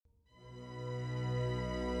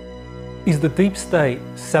Is the deep state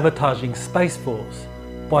sabotaging Space Force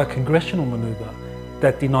by a congressional manoeuvre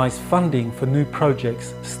that denies funding for new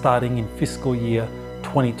projects starting in fiscal year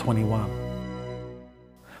 2021?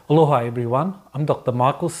 Aloha everyone, I'm Dr.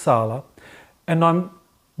 Michael Sala and I'm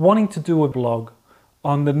wanting to do a blog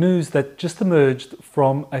on the news that just emerged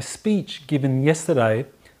from a speech given yesterday,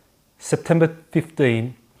 September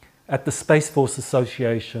 15, at the Space Force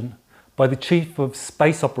Association by the Chief of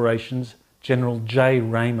Space Operations, General Jay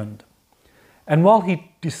Raymond. And while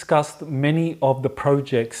he discussed many of the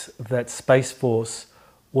projects that Space Force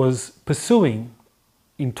was pursuing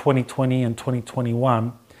in 2020 and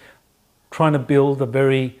 2021, trying to build a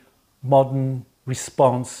very modern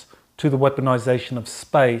response to the weaponization of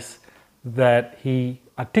space that he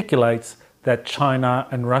articulates that China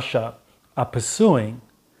and Russia are pursuing,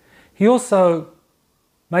 he also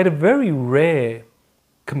made a very rare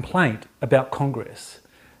complaint about Congress.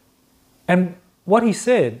 And what he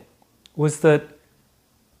said was that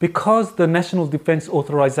because the National Defense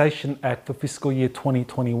Authorization Act for fiscal year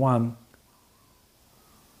 2021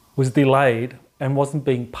 was delayed and wasn't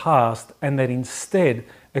being passed, and that instead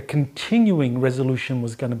a continuing resolution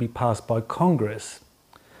was going to be passed by Congress,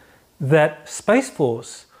 that Space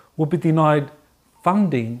Force will be denied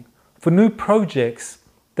funding for new projects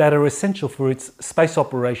that are essential for its space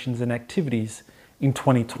operations and activities in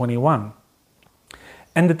 2021.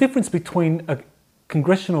 And the difference between a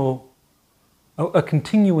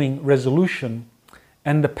continuing resolution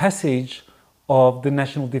and the passage of the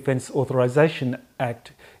National Defense Authorization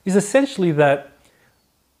Act is essentially that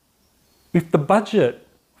if the budget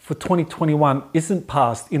for 2021 isn't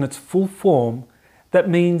passed in its full form, that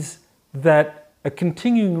means that a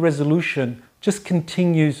continuing resolution just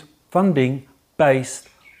continues funding based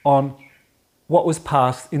on what was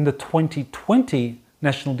passed in the 2020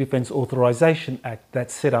 National Defense Authorization Act that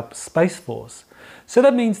set up Space Force. So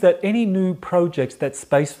that means that any new projects that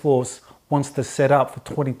Space Force wants to set up for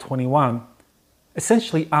 2021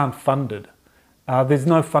 essentially aren't funded. There's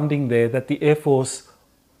no funding there, that the Air Force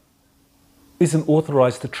isn't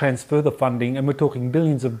authorized to transfer the funding, and we're talking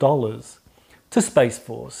billions of dollars, to Space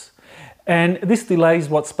Force. And this delays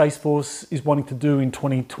what Space Force is wanting to do in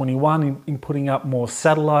 2021 in putting up more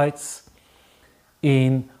satellites,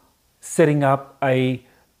 in setting up a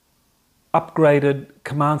upgraded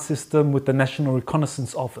command system with the National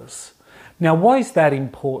Reconnaissance Office. Now, why is that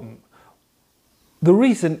important? The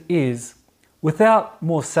reason is, without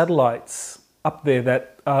more satellites up there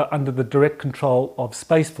that are under the direct control of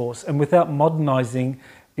Space Force, and without modernizing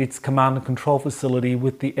its command and control facility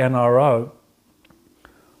with the NRO,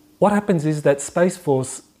 what happens is that Space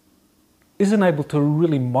Force isn't able to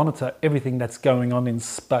really monitor everything that's going on in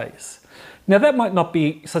space. Now, that might not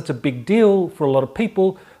be such a big deal for a lot of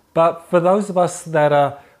people, but for those of us that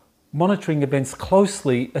are monitoring events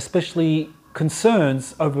closely, especially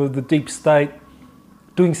concerns over the deep state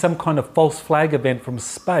doing some kind of false flag event from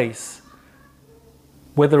space,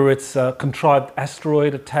 whether it's a contrived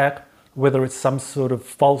asteroid attack, whether it's some sort of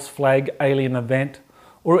false flag alien event,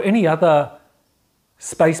 or any other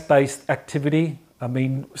space-based activity. I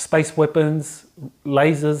mean, space weapons,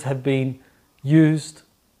 lasers have been used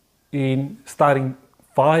in starting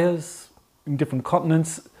fires in different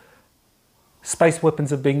continents. Space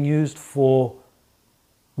weapons are being used for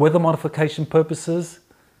weather modification purposes.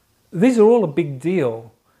 These are all a big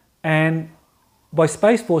deal. And by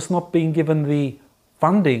Space Force not being given the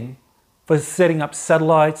funding for setting up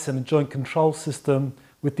satellites and a joint control system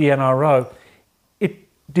with the NRO, it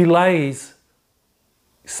delays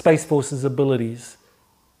Space Force's abilities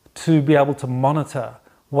to be able to monitor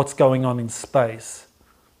what's going on in space.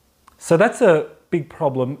 So that's a big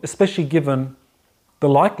problem, especially given the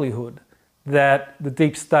likelihood that the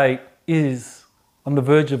deep state is on the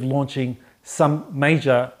verge of launching some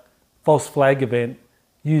major false flag event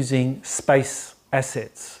using space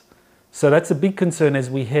assets. So that's a big concern as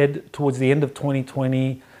we head towards the end of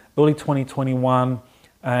 2020, early 2021,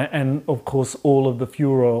 and of course all of the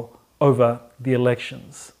furor over the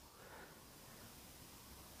elections.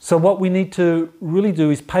 So what we need to really do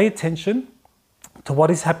is pay attention to what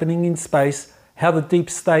is happening in space, how the deep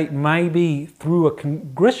state may be, through a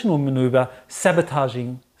congressional maneuver,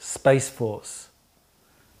 sabotaging Space Force.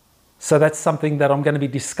 So that's something that I'm going to be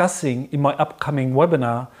discussing in my upcoming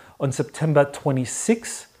webinar on September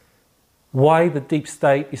 26, why the deep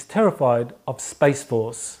state is terrified of Space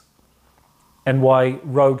Force and why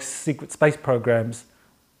rogue secret space programs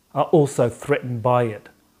are also threatened by it.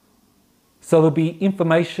 So there'll be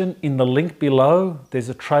information in the link below. There's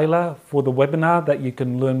a trailer for the webinar that you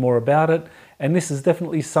can learn more about it. And this is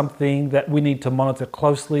definitely something that we need to monitor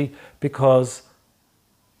closely, because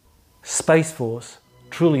Space Force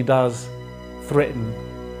truly does threaten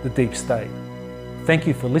the deep state. Thank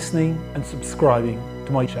you for listening and subscribing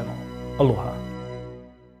to my channel. Aloha.